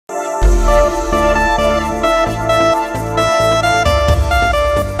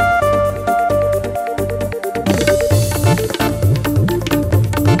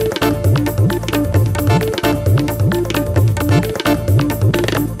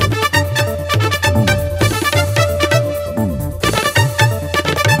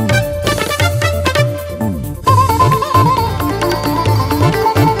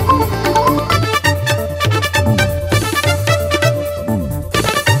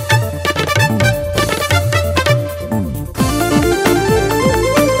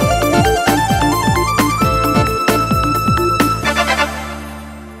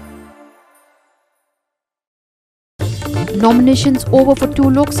Nominations over for 2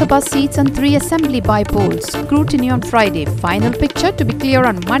 Lok Sabha seats and 3 Assembly by-polls. Scrutiny on Friday. Final picture to be clear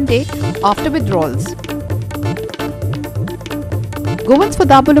on Monday after withdrawals. Goans for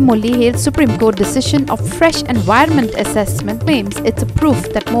Dabulumulli hails Supreme Court decision of fresh environment assessment, claims it's a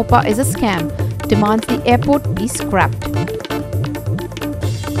proof that MOPA is a scam, demands the airport be scrapped.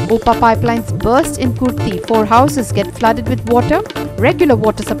 OPA pipelines burst in Kurti, 4 houses get flooded with water, regular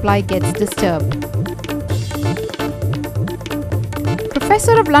water supply gets disturbed.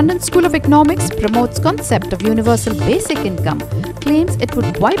 Professor of London School of Economics promotes concept of universal basic income, claims it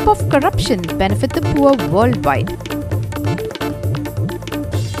would wipe off corruption, benefit the poor worldwide.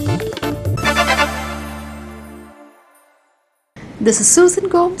 This is Susan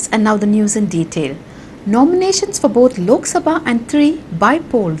Gomes, and now the news in detail. Nominations for both Lok Sabha and 3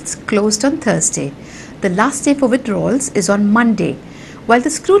 by-polls closed on Thursday. The last day for withdrawals is on Monday, while the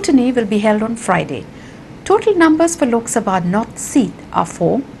scrutiny will be held on Friday. Total numbers for Lok Sabha North seat are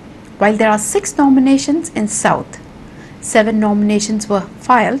 4, while there are 6 nominations in South. 7 nominations were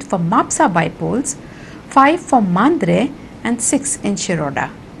filed for Mapsa by-polls, 5 for Mandre and 6 in Shiroda.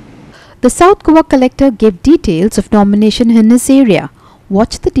 The South Goa collector gave details of nomination in his area.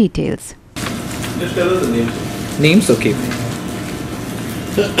 Watch the details. Just tell us the names. Names, okay.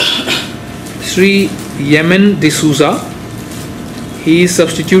 Sri Yemen D'Souza, he is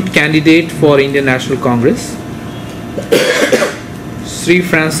substitute candidate for Indian National Congress. Sri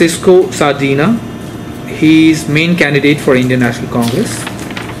Francisco Sardina, he is main candidate for Indian National Congress.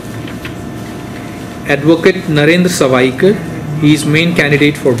 Advocate Narendra Savaikar, he is main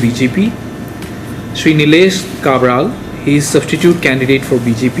candidate for BJP. Sri Nilesh Cabral, he is substitute candidate for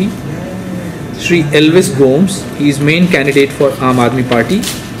BJP. Sri Elvis Gomes, he is main candidate for Aam Aadmi Party.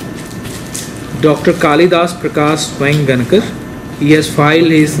 Dr. Kalidas Prakash Swaingankar, he has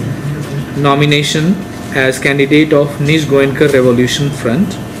filed his nomination as candidate of Nish Goenkar Revolution Front.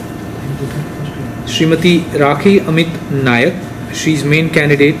 Srimati Rakhi Amit Nayak, she is main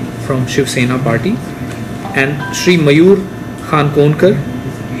candidate from Shiv Sena Party. And Sri Mayur Khankonkar,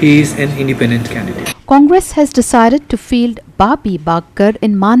 he is an independent candidate. Congress has decided to field Babi Bakkar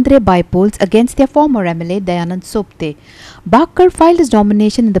in Mandre by-polls against their former MLA Dayanand Sopte. Bakkar filed his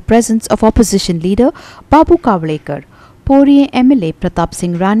nomination in the presence of opposition leader Babu Kavlekar, Poriye MLA Pratap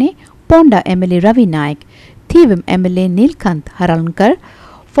Singh Rane, Ponda MLA Ravi Naik, Thivim MLA Nilkant Haralankar,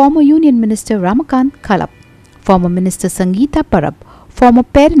 former Union Minister Ramakant Khalap, former Minister Sangeeta Parab, former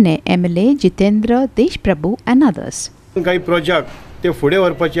Perne MLA Jitendra Deshprabhu and others. काही project ते फुडें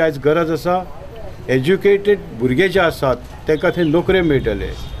व्हरपाची आज गरज आसा. Educated भुरगे जे आसात तांकां थंय नोकऱ्यो मेळटले.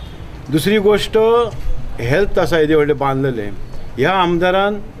 दुसरी गोष्ट हेल्थ आसा येदे व्हडले बांदलेले. ह्या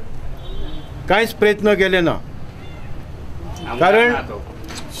आमदारान कांयच प्रयत्न केले ना, कारण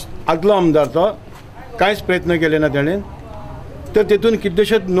आदलो आमदार तो कांयच प्रयत्न केले ना ताणें. तर तेतून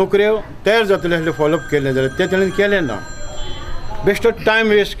कितल्योश्योच नोकऱ्यो तयार जातले असले फॉलोअप केले जाल्यार ते ताणें केलें ना. बेश्टो टायम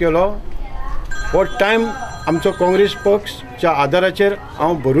वेस्ट केलो. हो टायम आमचो काँग्रेस पक्षच्या आदाराचेर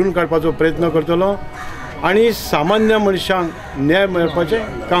हांव भरून काडपाचो प्रयत्न करतलो आनी सामान्य मनशांक न्याय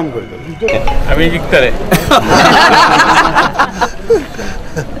मेळपाचें काम करतलो. आमी जिखतले.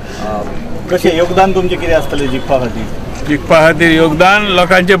 कशें योगदान तुमचें कितें आसतलें जिखपा खातीर? जिखपा खातीर योगदान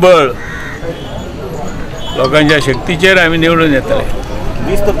लोकांचें बळ, लोकांच्या शक्तीचेर आमी निवडून येतले.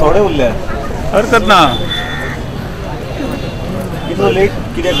 दीस तर थोडे उरले. हरकत ना, इतलो लेट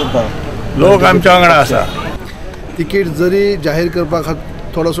कित्याक करता? लोक आमच्या वांगडा आसा. तिकीट जरी जाहीर करपाक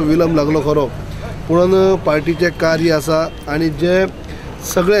थोडोसो विलंब लागलो खरो, पूण पार्टीचें कार्य आसा आनी जे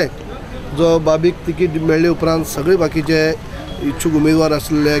सगळे जो बाबीक तिकीट मेळ्ळे उपरांत सगळे बाकीचे इच्छुक उमेदवार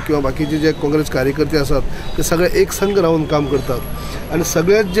आसलेले किंवा बाकीचे जे काँग्रेस कार्यकर्ते आसात ते सगळे एक संघ रावन काम करतात आनी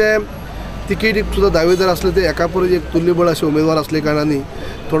सगळेच जे तिकीट सुद्दां दावेदार आसले ते एका परस एक तुल्यबळ असे उमेदवार असले कारणांनी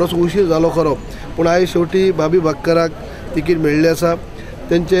थोडोसो उशीर जालो खरो, पूण आयज शेवटी बाबी बाक्कराक तिकीट मेळ्ळें आसा.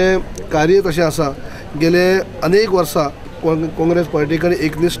 तेंचें कार्य तशें आसा. गेले अनेक वर्सां काँग्रेस पार्टी कडेन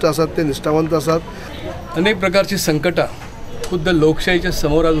एकनिश्ठ आसात, ते निश्ठावंत आसात. अनेक प्रकारची संकटां खुद्द लोकशाहीच्या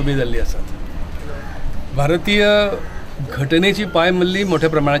समोर आज उभी जाल्ली आसात. भारतीय घटनेची पायमल्ली मोठ्या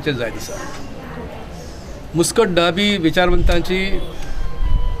प्रमाणाचेर जायत आसा. मुस्कट डाबी विचारवंतांची,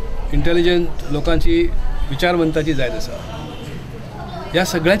 इंटेलिजंट लोकांची विचारवंतांची जायत आसा. ह्या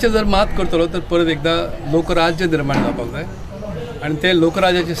सगळ्याचेर जर मात करतलो तर परत एकदा लोकराज्य निर्माण जावपाक जाय आणि ते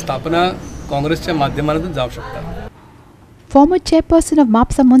लोकराज्याची स्थापना काँग्रेसच्या माध्यमातून जावं शकता. Former chairperson of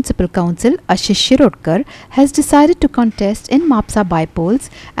Mapsa Municipal Council, Ashish Shirodkar, has decided to contest in Mapsa by-polls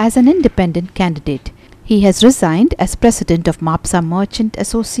as an independent candidate. He has resigned as president of Mapsa Merchant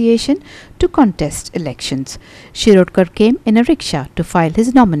Association to contest elections. Shirodkar came in a rickshaw to file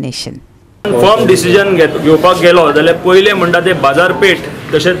his nomination. Firm decision घेवपाक गेलो जाल्यार पयलें म्हणटा ते बाजारपेठ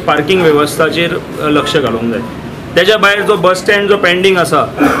तशेंच parking वेवस्थाचेर लक्ष घालूंक जाय. तेच्या भायर जो बस स्टँड जो पेंडींग आसा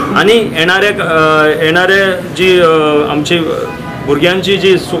आनी येणारे जी आमची भुरग्यांची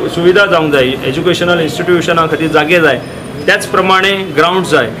जी सुविधा जावंक जाय, एज्युकेशनल इन्स्टिट्यूशना खातीर जागे जाय, त्याच प्रमाणे ग्राउंड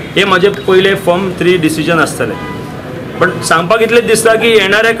जाय, हे म्हाजे पयले फर्म 3 डिसिजन आसतले. पण सांगपाक इतलें दिसता की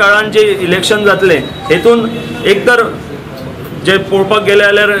येणाऱ्या काळान जे इलेक्शन जातले हेतून एक तर जे पळोवपाक गेले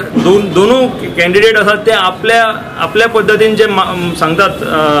जाल्यार दोनूय कॅन्डिडेट आसात ते आपल्या पद्दतीन जे सांगतात,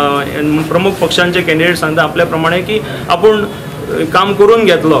 प्रमुख पक्षांचे कॅन्डिडेट सांगता आपल्या प्रमाणे की आपूण काम करून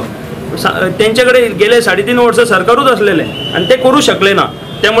घेतलो. तेंचे कडेन गेले 3.5 वर्सां सरकारूच आसलेलें आनी ते करूं शकले ना.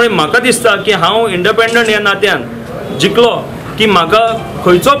 त्यामुळे म्हाका दिसता की हांव इंडिपेंडंट ह्या नात्यान जिखलो की म्हाका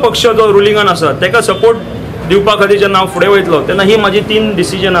खंयचो पक्ष जो रुलिंगान आसा ताका सपोर्ट दिवपा खातीर जेन्ना हांव फुडें वयतलो तेन्ना ही म्हाजी 3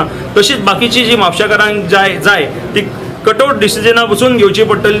 डिसिजनां. तशीच बाकीची जी म्हापशाकारांक जाय ती कटआउट डिसिजनां बसून घेवची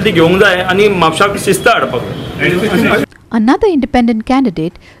पडटली, ती घेवंक जाय आनी म्हापशाक शिस्त हाडपाक जाय. Another independent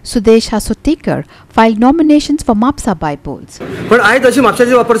candidate, Sudesh Hasutikar, filed nominations for MAPSA by-polls. पण आयज अशी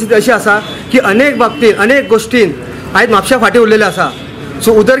म्हापशाची परिस्थिती अशी आसा की अनेक बाबतींत अनेक गोष्टींत आयज म्हापशा फाटीं उरलेले आसा.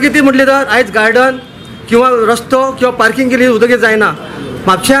 सो उदरगती म्हटली तर आयज गार्डन किंवा रस्तो किंवा पार्किंग केली उदरगत जायना.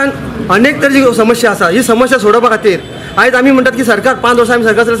 म्हापशान अनेक तरेची समस्या आसा. ही समस्या सोडोवपा खातीर आयज आमी म्हणटात की सरकार 5 वर्सां आमी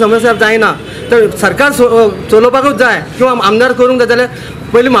सरकार समस्या जायना, तर सरकार चलोवपाकूच जाय किंवा आमदार करूंक जाय जाल्यार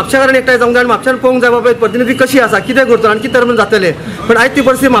पयलीं म्हापशाकारान एकठांय जावंक जाय आनी म्हापशान पळोवंक जाय बाबा प्रतिनिधी कशी आसा, कितें करता आनी कितें तरेन जातले. पण आयज ती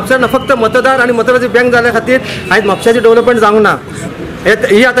परिस्थिती म्हापशान फक्त मतदार आनी मतदाराची बँक जाल्या खातीर आयज म्हापशाची डेव्हलपमेंट जावंक ना.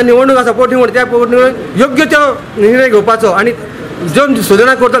 ही आतां निवडणूक आसा, पोटनिवडणूक, त्या पोटनिवडणूक योग्य तो निर्णय घेवपाचो आनी जो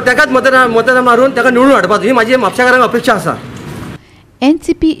सुदारणा करता ताकाच मतदान मारून ताका निवडून हाडपाचो, ही म्हाजी म्हापशाकारांक अपेक्षा आसा.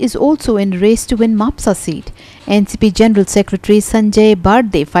 NCP is also in race to win MAPSA seat. NCP General Secretary Sanjay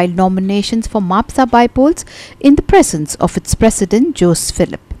Barde filed nominations for MAPSA by-polls in the presence of its president Jose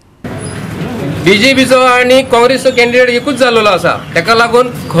Philip. BJPचो आणि काँग्रेसचो कॅन्डिडेट एकूच जाल्लो आसा. ताका लागून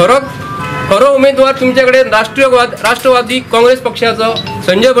खरो उमेदवार तुमच्याकडे राष्ट्रवादी काँग्रेस पक्षाचो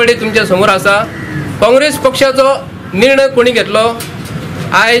संजय बर्डे तुमच्या समोर आसा. काँग्रेस पक्षाचो निर्णय कोणी घेतलो,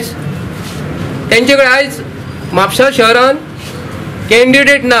 आयज तेंचेकडे आयज म्हापशा शहरान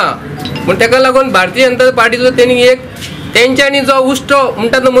कॅन्डिडेट ना, म्हण ताका लागून भारतीय जनता पार्टीचो तेंच्यांनी जो उश्टो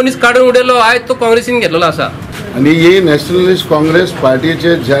म्हणटा तो मनीस काडून उडयलो, आयज तो काँग्रेसीन घेतलेलो आसा. आणि हे नॅशनलिस्ट काँग्रेस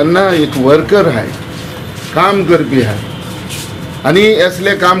पार्टीचे जेन्ना एक वर्कर आहे, काम करपी आहे आणि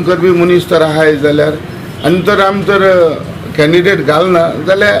असले काम करपी मनीस तर आहे जाल्यार आनी तर आमी तर कॅन्डिडेट घालना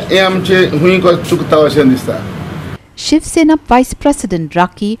जाल्यार हे आमचे हुंय चुकता अशें दिसता. Shiv Sena Vice President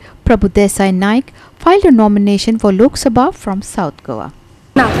Raki Prabhudesai Naik filed a nomination for Lok Sabha from South Goa.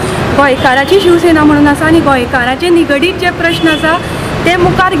 गोंयकाराची Shiv Sena म्हणून आसा आनी गोंयकाराचे निगडीत जे प्रश्न आसा ते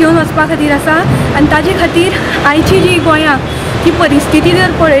मुखार घेवन वचपा खातीर आसा आनी ताजे खातीर आयची जी गोंयांत जी परिस्थिती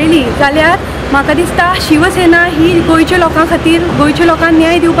जर पळयली जाल्यार म्हाका दिसता शिवसेना ही गोंयच्या लोकां खातीर, गोंयच्या लोकांक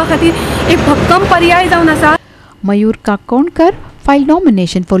न्याय दिवपा खातीर एक भक्कम पर्याय जावन आसा. Mayur Kakonkar filed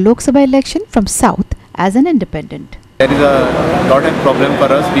nomination for Lok Sabha election from South as an independent. There is a lot of problem for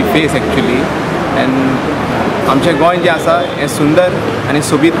us we face actually, and आमचे गोंय जे आसा हे सुंदर आनी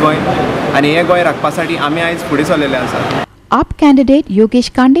सोबीत गोंय आनी हे गोंय राखपासाठी आमी आयज फुडें सरलेले आसा. AAP candidate Yogesh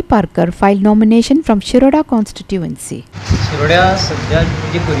Kandeparkar filed nomination from Shiroda constituency. शिरोड्या सध्या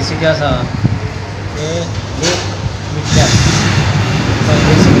जी परिस्थिती आसा ते एक म्हटल्यार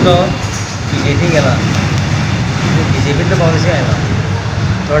काँग्रेसींतलो BJP गेला, BJPंतलो काँग्रेसी आयला.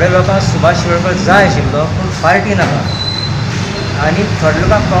 थोड्या लोकांक सुभाष शिरोडकर जाय आशिल्लो पूण पार्टी नाका आनी थोड्या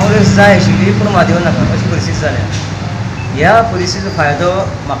लोकांक काँग्रेस जाय आशिल्ली पूण म्हादेव नाका, अशी परिस्थिती जाल्या. ह्या परिस्थितीचो फायदो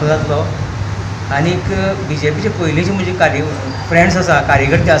म्हाका जातलो आनीक BJPचे पयलींचे म्हजे फ्रेंड्स आसा,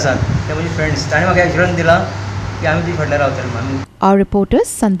 कार्यकर्ते आसात, ते म्हजे फ्रेंड्स, ताणें म्हाका एश्युरन्स दिला की आमी तुजे फाटल्यान रावतले म्हणून. Our reporters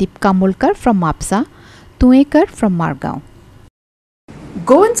Sandeep Kamolkar from MAPSA, Tuekar from Margao.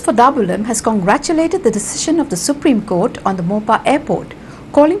 Goans for Dabulam has congratulated the decision of the Supreme Court on the Mopa Airport,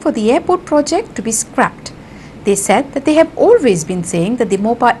 calling for the airport project to be scrapped. They said that they have always been saying that the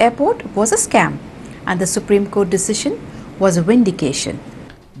Mopa Airport was a scam and the Supreme Court decision was a vindication.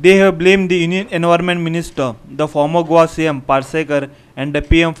 They have blamed the Union Environment Minister, the former Goa CM Parsekar and the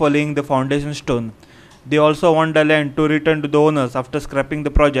PM for laying the foundation stone. They also want the land to return to the owners after scrapping the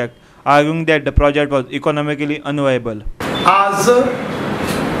project, arguing that the project was economically unviable. आज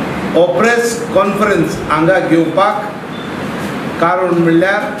हो press conference हांगा घेवपाक कारण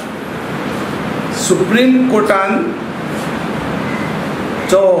म्हणल्यार supreme कोर्टान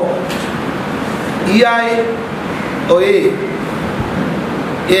जो EIOA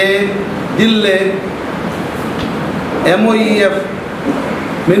हे दिल्ले MOEF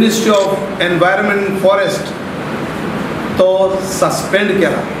ministry of environment forest तो सस्पेंड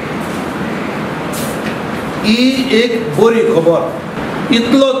केला ही एक बरी खबर.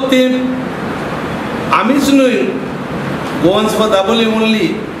 इतलो तेंप आमीच न्हय गोवन्स फॉर दाबोली ओनली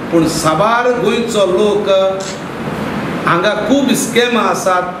पूण साबार गोंयचो लोक हांगा खूब स्कॅमां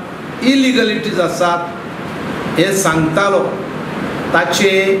आसात, इलिगलिटीज आसात हे सांगतालो.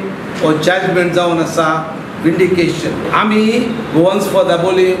 ताचे हो जजमेंट जावन आसा विंडिकेशन. आमी गोवन्स फॉर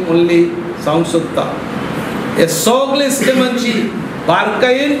दाबोली ओनली सांगूंक सोदता हे सगळे स्कॅमांची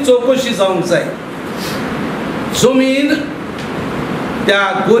बारकायेन चवकशी जावंक जाय. जमीन त्या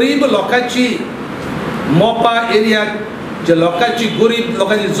गरीब लोकांची मोपा एरिया जे लोकांची गरीब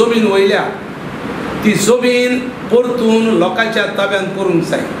लोकांची जमीन वयल्या ती जमीन परतून लोकांच्या ताब्यांत करूंक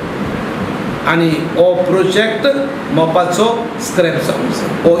जाय आनी हो प्रोजेक्ट मोपाचो स्क्रॅप जावंक जाय.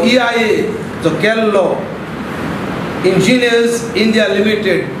 हो EIA जो केल्लो इंजिनियर्स इंडिया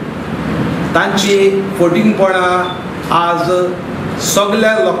लिमिटेड तांची फटींगपणां आज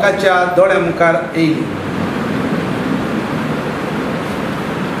सगळ्या लोकांच्या दोळ्या मुखार येयली.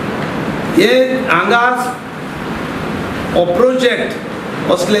 हे हांगा हो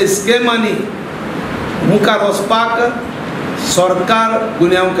प्रोजेक्ट असले स्कॅमांनी मुखार वचपाक सरकार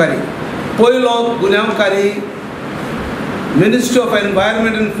गुन्यांवकारी. पयलो गुन्यांवकारी ministry of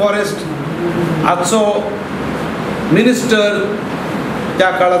environment end forest हाचो मिनिस्टर त्या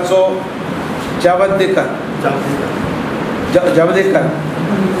काळाचो जावडेकर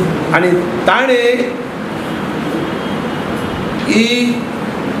आनी ताणें ही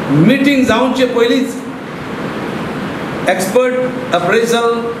मिटींग जावचे पयलींच एक्सपर्ट अप्रेजल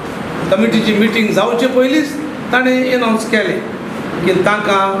कमिटीची मिटींग जावचे पयलींच ताणें एनावन्स केलें की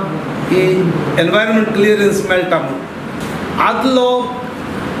तांकां ही एनवायरमेंट क्लियरन्स मेळटा म्हणून. आदलो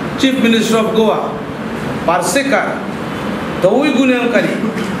chief minister of Goa Parsekar तोवूय गुन्यांवकारी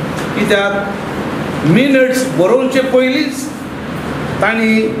कित्याक मिनट्स बरोवचे पयलींच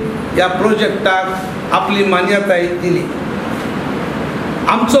तांणी ह्या प्रोजेक्टाक आपली मान्यताय दिली.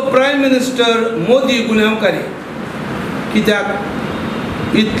 आमचो प्रायम मिनिस्टर मोदी गुन्यांवकारी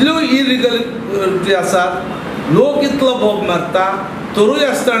कित्याक इतल्यो इलिगल जे आसात लोक इतलो बोग मारता तरूय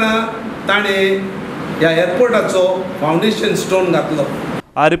आसतना ताणें ह्या एअरपोर्टाचो फावंडेशन स्टोन घातलो.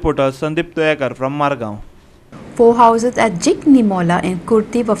 Our reporter Sandeep Toyakar from Margaon. 4 houses at Jignimola in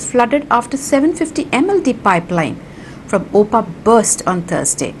Kurti were flooded after 750 MLD pipeline from OPA burst on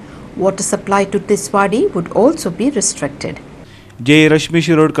Thursday. Water supply to Tiswadi would also be restricted. J. Rashmi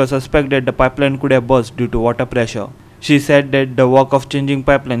Shirodkar suspected the pipeline could have burst due to water pressure. She said that the work of changing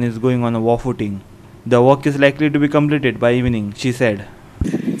pipeline is going on a war footing. The work is likely to be completed by evening, she said.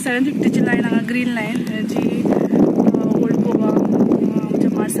 750 line हांगा green lion जी old Goa आमच्या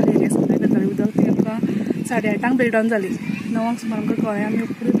martial area supply करताली उदक ती आमकां 8:30 breakdown जाली. 9 सुमार आमकां कळ्ळें आमी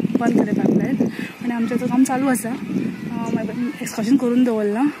बंद केलें पायपलायन आनी आमचें काम चालू आसा. एक्सकर्शन करून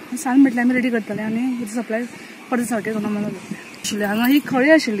दवरलां. सांज म्हटल्यार आमी रेडी करतले आनी उदक सप्लाय परत सावटे करून आम्हाला आशिल्लें. हांगा ही खळी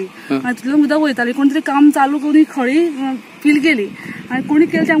आशिल्ली आनी तितून उदक वयताली. कोण तरी काम चालू करून ही खळी फील केली आनी कोणी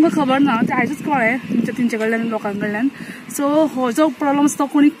केली तें आमकां खबर ना. तें आयजूच कळ्ळें तेंचे कडल्यान लोकां कडल्यान. सो हो जो प्रॉब्लम आसा तो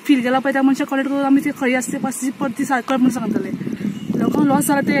कोणी फील केला पळय त्या मनशाक कलेक्ट करून आमी ती खळी आसता ती परती सारको म्हणून सांगतले. लोकांक लॉस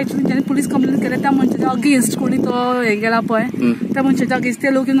जाला ते एक्चुअली जेन्ना पुलीस कंप्लेन केले त्या मनशाच्या अगेन्स्ट कोणी तो हे गेला पळय त्या मनशाच्या अगेन्स्ट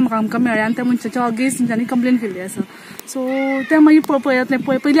ते लोक येवन आमकां मेळ्ळे आनी त्या मनशाच्या अगेन्स्ट तेंच्यांनी कंप्लेन केल्ली आसा. सो ते मागीर पळयतले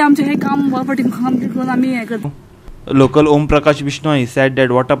पयलीं आमचें हें काम फावटी कंप्लीट करून आमी हें करता. Local Om Prakash Bishnoi said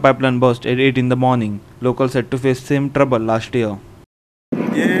that water pipeline burst at 8 in the morning. Locals had to face same trouble last year.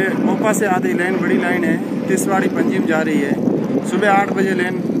 ये मोपा से आधी लाइन बड़ी लाइन है, तिसवाड़ी पंजीम जा रही है. सुबह 8 बजे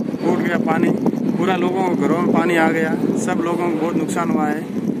लाइन फूट गया पानी, पूरा लोगों को घरों में पानी आ गया. सब लोगों को बहुत नुकसान हुआ है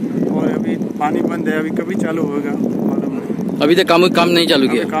और अभी पानी बंद है. अभी कभी चालू होगा मालूम नहीं. अभी तक काम नहीं चालू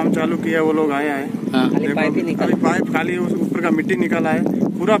किया. काम चालू किया वो लोग आए हैं. अभी पाइप खाली ऊपर का मिट्टी निकला है.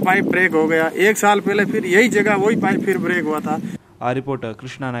 पूरा पाइप ब्रेक हो गया. 1 साल पहले फिर यही जगह वही पाइप फिर ब्रेक हुआ था. Our reporter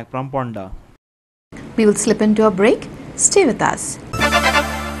Krishna Naik from Ponda. We will slip into a break. Stay with us.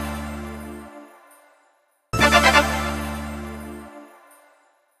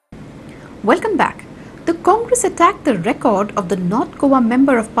 Welcome back. The Congress attacked the record of the North Goa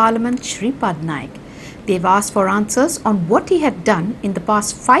Member of Parliament Shripad Naik. They've asked for answers on what he had done in the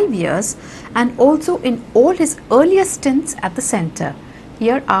past 5 years and also in all his earlier stints at the centre.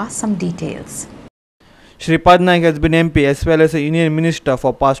 Here are some details. Shripad Naik has been MP as well as a Union Minister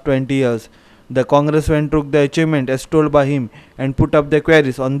for past 20 years. The congressman took the achievement as told by him and put up their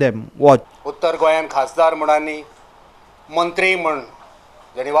queries on them. Watch. उत्तर गोंयान खासदार म्हणून मंत्री म्हणून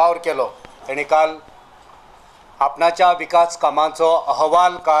जेणी वावर केलो तेणी काल आपणाच्या विकास कामांचो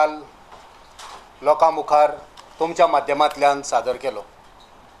अहवाल काल लोकां मुखार तुमच्या माध्यमांतल्यान सादर केलो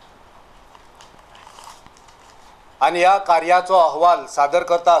आनी ह्या कार्याचो अहवाल सादर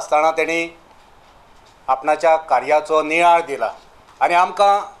करता आसतना तेणी आपणाच्या कार्याचो नियाळ दिला आनी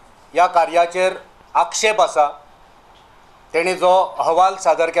आमकां ह्या कार्याचेर आक्षेप आसा. तेणी जो अहवाल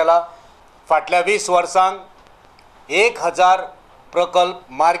सादर केला, फाटल्या 20 वर्सांक 1000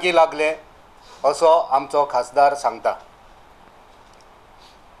 प्रकल्प मार्गी लागले असो आमचो खासदार सांगता.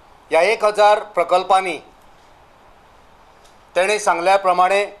 ह्या 1000 प्रकल्पांनी तेणी सांगल्या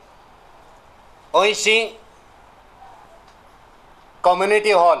प्रमाणे 80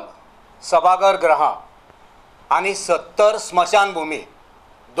 कम्युनिटी हॉल, सभाघर गृहां आनी 70 स्मशानभूमी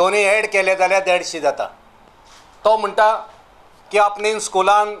दोन्ही एड केले जाल्यार 150 जाता. तो म्हणटा की आपणें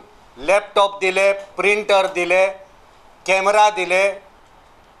स्कुलान लॅपटॉप दिले, प्रिंटर दिले, कॅमेरा दिले.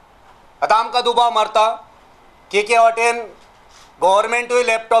 आतां आमकां दुबाव मारता की वाटेन गव्हर्मेंटूय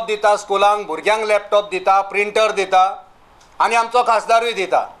लॅपटॉप दिता स्कुलांक, भुरग्यांक लॅपटॉप दिता, प्रिंटर दिता आनी आमचो खासदारूय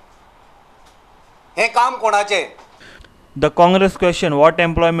दिता. हें काम कोणाचें? The Congress questioned what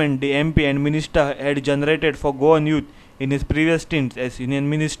employment the MP and minister had generated for Goan youth in his previous stints as union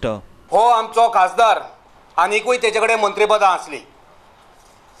minister. हो आमचो खासदार आनीकूय तेचे कडेन मंत्रीपदां आसली.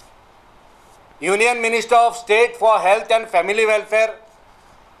 Union minister of state for health and family welfare,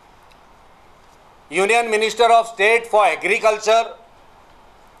 union minister of state for agriculture,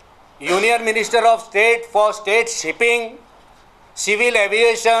 union minister of state for state shipping, civil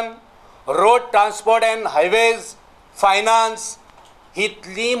aviation, road transport and highways, finance.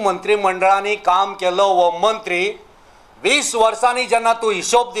 इतली मंत्रिमंडळांनी काम केलो हो मंत्री. 20 वर्सांनी जेन्ना तूं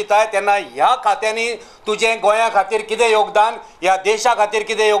हिशोब दिताय तेन्ना ह्या खात्यांनी तुजें गोंया खातीर कितें योगदान, ह्या देशा खातीर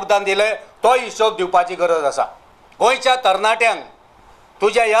कितें योगदान दिलें तो हिशोब दिवपाची गरज आसा. गोंयच्या तरणाट्यांक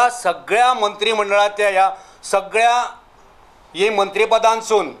तुज्या ह्या सगळ्या मंत्रिमंडळांतल्या ह्या सगळ्या ही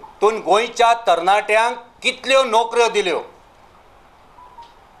मंत्रिपदांसून तूं गोंयच्या तरणाट्यांक कितल्यो नोकऱ्यो दिल्यो.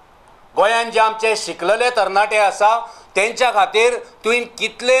 गोंयान जे आमचे शिकलेले तरणाटे आसा तेंच्या खातीर तुवें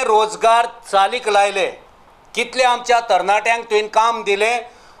कितले रोजगार चालीक लायले, कितले आमच्या तरणाट्यांक तुवें काम दिलें,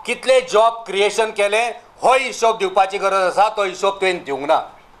 कितले जॉब क्रिएशन केले, हो हिशोब दिवपाची गरज आसा. तो हिशोब तुवें दिवंक ना.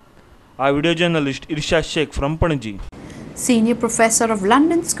 Our video journalist Irshad Sheikh from Panaji. Senior professor of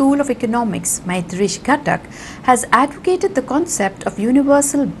London School of Economics, Maitresh Ghatak, has advocated the concept of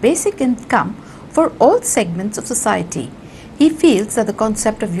universal basic income for all segments of society. He feels that the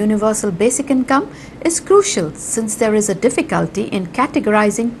concept of universal basic income is crucial since there is a difficulty in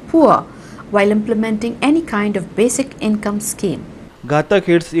categorizing poor while implementing any kind of basic income scheme. Ghatak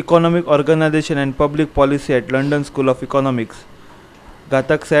heads Economic Organization and Public Policy at London School of Economics.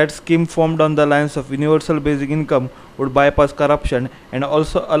 Ghatak said scheme formed on the lines of universal basic income would bypass corruption and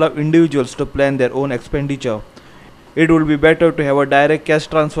also allow individuals to plan their own expenditure. It would be better to have a direct cash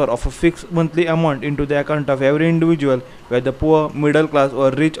transfer of a fixed monthly amount into the account of every individual, whether poor, middle class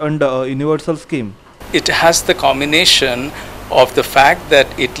or rich, under a universal scheme. It has the combination of the fact that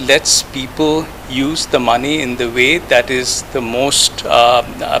it lets people use the money in the way that is the most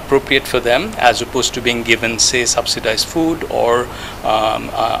appropriate for them, as opposed to being given, say, subsidized food or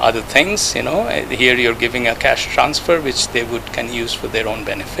other things. You know, here you're giving a cash transfer which they can use for their own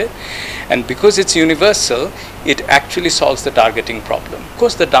benefit. And because it's universal, it actually solves the targeting problem. Of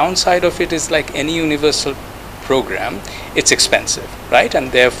course, the downside of it is, like any universal program, it's expensive, right?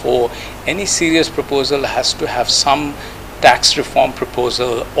 And therefore, any serious proposal has to have some tax reform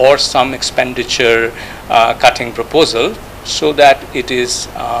proposal or some expenditure cutting proposal, so that it is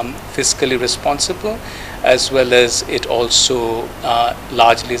fiscally responsible, as well as it also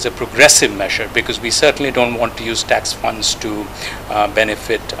largely is a progressive measure, because we certainly don't want to use tax funds to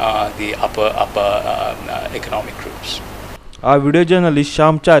benefit the upper economic groups. Our video journalist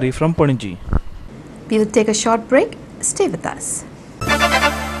Sham Chari from Panaji. We will take a short break. Stay with us.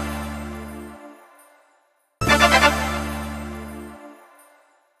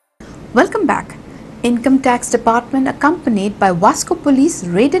 Welcome back. Income Tax Department, accompanied by Vasco Police,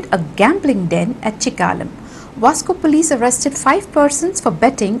 raided a gambling den at Chikalam. Vasco Police arrested 5 persons for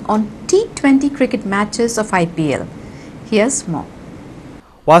betting on T20 cricket matches of IPL. Here's more.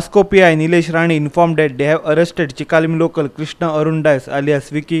 Vasco PI Nilesh Rani informed that they have arrested Chikalim local Krishna Arun Dais alias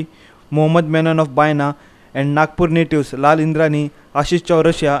Vicky, Mohammad Menon of Baina, and Nagpur natives Lal Indrani, Ashish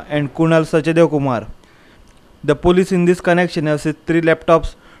Chaurasia and Kunal Sachadev Kumar. The police in this connection have seized 3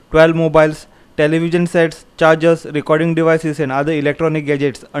 laptops, 12 mobiles, television sets, chargers, recording devices and other electronic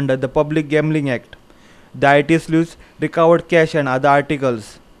gadgets under the Public Gambling Act. The IT sleuths recovered cash and other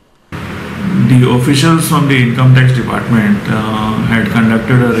articles. The officials from the Income Tax Department had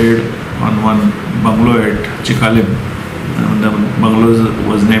conducted a raid on one bungalow at Chikalim. The bungalow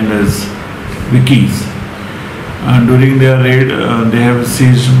was named as Vicky's. During their raid, they have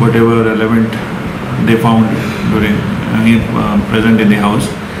seized whatever relevant they found during present in the house.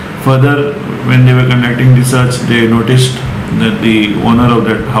 Further, when they were conducting the search, they noticed that the owner of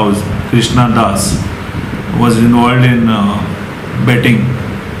that house, Krishna Das, was involved in betting.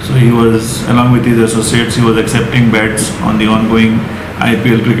 So he was, along with his associates, he was accepting bets on the ongoing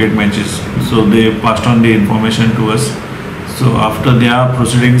IPL cricket matches. So they passed on the information to us. So after their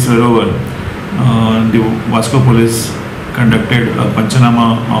proceedings were over, the Vasco police conducted a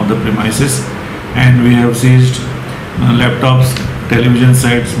panchanama of the premises, and we have seized laptops, television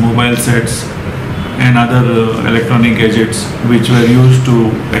sets, mobile sets, and other electronic gadgets which were used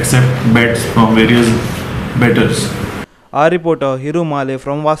to accept bets from various bettors. Our reporter Hiru Male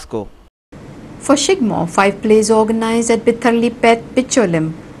from Vasco. For Shigmo, 5 plays organized at Bitharli Pet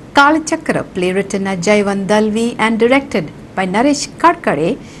Picholim. Kalachakra, play written by Jaivan Dalvi and directed by Naresh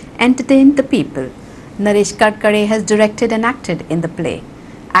Kadkade, entertained the people. Naresh Kadkade has directed and acted in the play.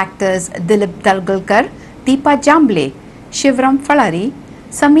 Actors Dilip Dalgalkar, Deepa Jamble, Shivram Falari,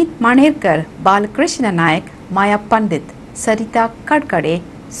 Samit Manerkar, Balakrishna Nayak, Maya Pandit, Sarita Kadkade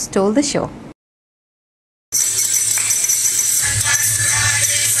stole the show.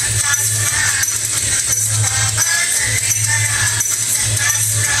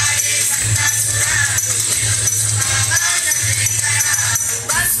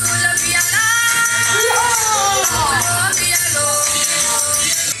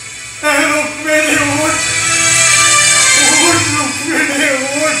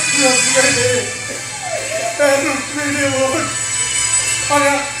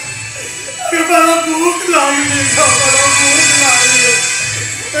 मला भूक लागली का मला भूक लागली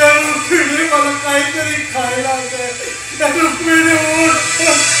रुक्मिणी मला काहीतरी खायला दे रुक्मिणी उठ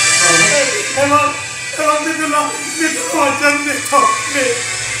मी तुला वचन देतो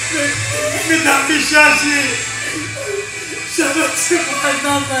मी दामिशाशी शरदशी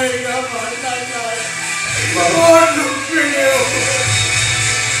भांडणार नाही का भांडणार नाही रुक्मिणी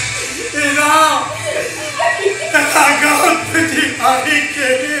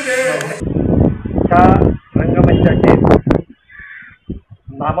ह्या रंगमंचाचे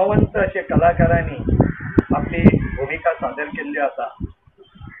नामवंत असे कलाकारांनी आपली भूमिका सादर केल्ली आसा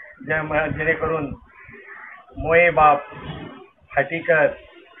जेणे करून मोये बाप हाटीकर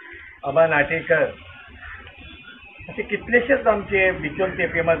अबा नाटेकर असे कितलेशेच आमचे बिचोलते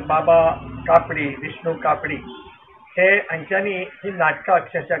फेमस बाबा कापडी विष्णू कापडी हे हांच्यांनी ही नाटकां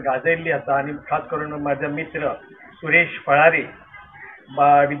अक्षरशः गाजयल्ली आसा आणि खास करून माझे मित्र सुरेश फळारी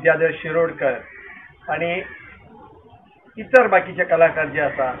विद्याधर शिरोडकर आणि इतर बाकीचे कलाकार जे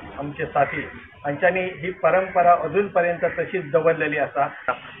आसा आमचे साथी हांच्यांनी ही परंपरा अजून पर्यंत तशीच दवरलेली आसा.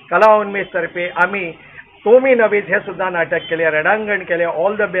 कला उन्मेष तर्फे आम्ही तोमी नवेज हे सुद्धा नाटक केले, रडांगण केले,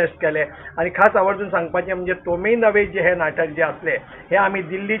 ऑल द बेस्ट केले आणि खास आवर्जून सांगपाचें म्हणजे तोमी नवेज जे हे नाटक जे असले हे आम्ही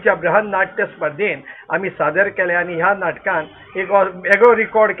दिल्लीच्या बृहन नाट्य स्पर्धेन आम्ही सादर केले आणि ह्या नाटकान एक वेगळो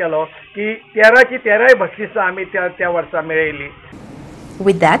रिकॉर्ड केलो की 13 बक्षिसां आम्ही त्या वर्सा मेळयली.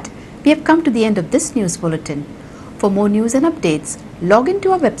 With that, we have come to the end of this news bulletin. For more news and updates, log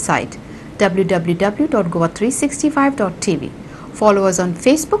into our website www.goa365.tv. Follow us on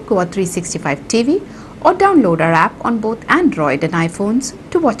Facebook Goa365 TV or download our app on both Android and iPhones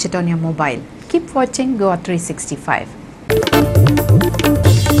to watch it on your mobile. Keep watching Goa365.